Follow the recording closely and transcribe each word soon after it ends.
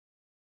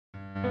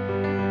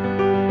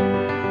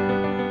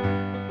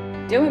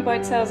Derwent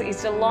Boat Sales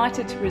is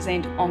delighted to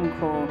present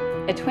Encore,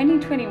 a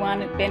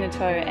 2021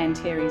 Beneteau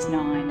Antares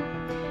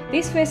 9.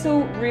 This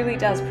vessel really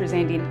does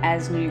present in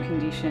as new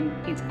condition.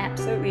 It's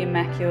absolutely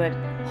immaculate,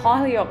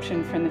 highly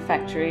optioned from the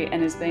factory,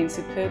 and has been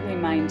superbly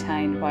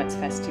maintained by its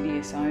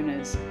fastidious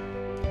owners.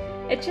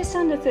 At just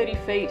under 30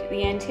 feet,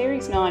 the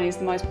Antares 9 is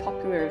the most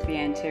popular of the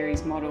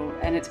Antares model,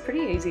 and it's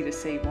pretty easy to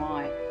see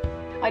why.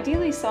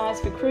 Ideally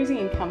sized for cruising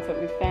in comfort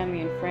with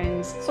family and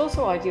friends, it's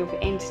also ideal for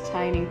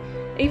entertaining,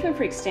 even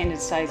for extended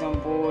stays on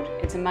board.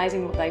 It's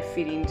amazing what they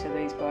fit into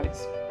these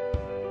boats.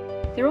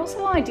 They're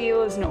also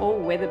ideal as an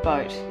all-weather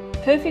boat.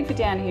 Perfect for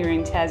down here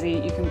in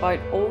Tassie, you can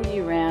boat all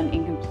year round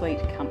in complete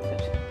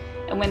comfort.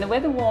 And when the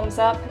weather warms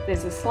up,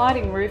 there's a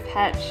sliding roof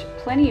hatch,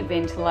 plenty of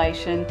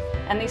ventilation,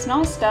 and this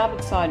nice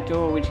starboard side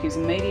door which gives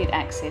immediate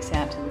access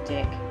out to the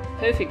deck.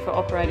 Perfect for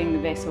operating the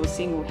vessel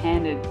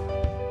single-handed.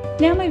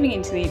 Now moving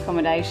into the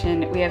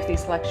accommodation, we have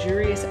this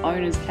luxurious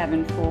owner's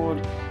cabin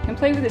forward,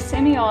 complete with a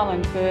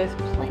semi-island berth,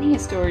 plenty of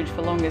storage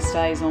for longer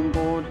stays on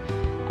board,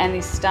 and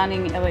this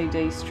stunning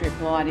LED strip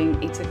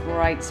lighting. It's a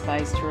great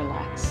space to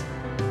relax.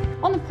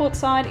 On the port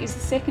side is the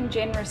second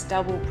generous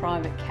double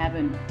private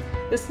cabin.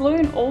 The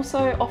saloon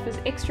also offers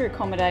extra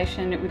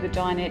accommodation with the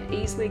dinette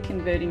easily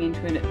converting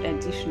into an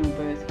additional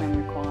berth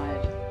when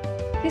required.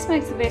 This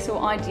makes the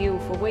vessel ideal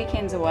for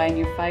weekends away in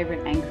your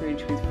favourite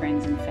anchorage with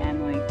friends and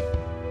family.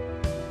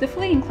 The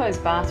fully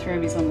enclosed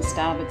bathroom is on the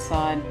starboard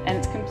side, and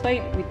it's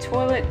complete with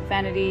toilet,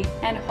 vanity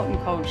and hot and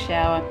cold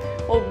shower,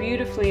 all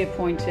beautifully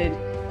appointed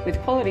with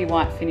quality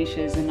white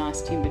finishes and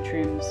nice timber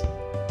trims.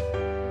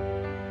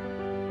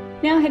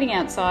 Now heading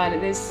outside,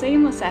 there's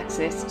seamless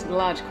access to the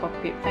large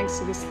cockpit thanks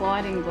to the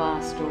sliding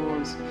glass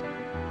doors.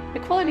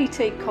 The quality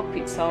teak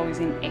cockpit sole is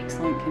in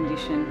excellent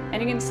condition,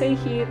 and you can see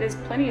here there's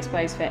plenty of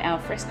space for al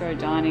fresco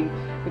dining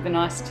with a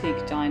nice teak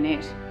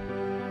dinette.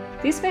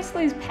 This vessel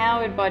is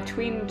powered by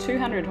twin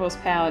 200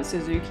 horsepower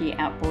Suzuki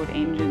outboard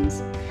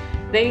engines.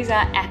 These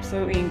are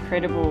absolutely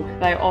incredible.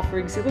 They offer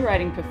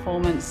exhilarating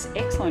performance,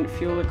 excellent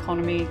fuel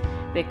economy,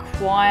 they're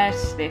quiet,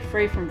 they're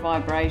free from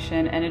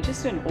vibration, and are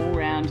just an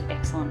all-round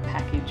excellent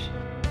package.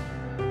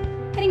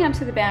 Heading up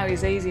to the bow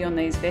is easy on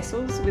these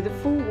vessels with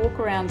a full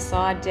walk-around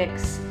side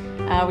decks,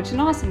 which are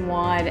nice and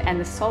wide, and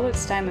the solid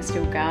stainless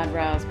steel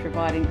guardrails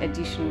providing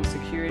additional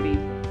security.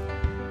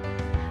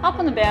 Up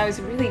on the bow is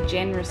a really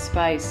generous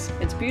space.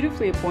 It's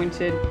beautifully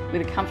appointed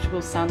with a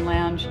comfortable sun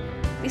lounge.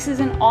 This is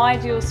an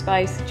ideal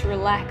space to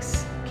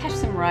relax, catch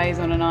some rays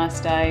on a nice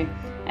day,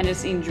 and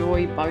just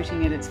enjoy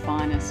boating at its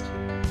finest.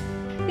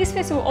 This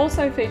vessel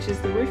also features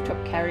the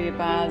rooftop carrier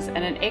bars and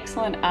an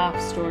excellent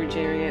aft storage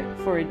area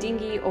for a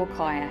dinghy or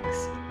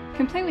kayaks.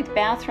 Complete with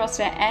bow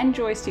thruster and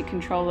joystick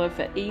controller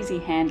for easy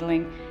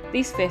handling,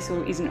 this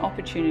vessel is an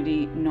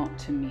opportunity not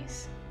to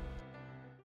miss.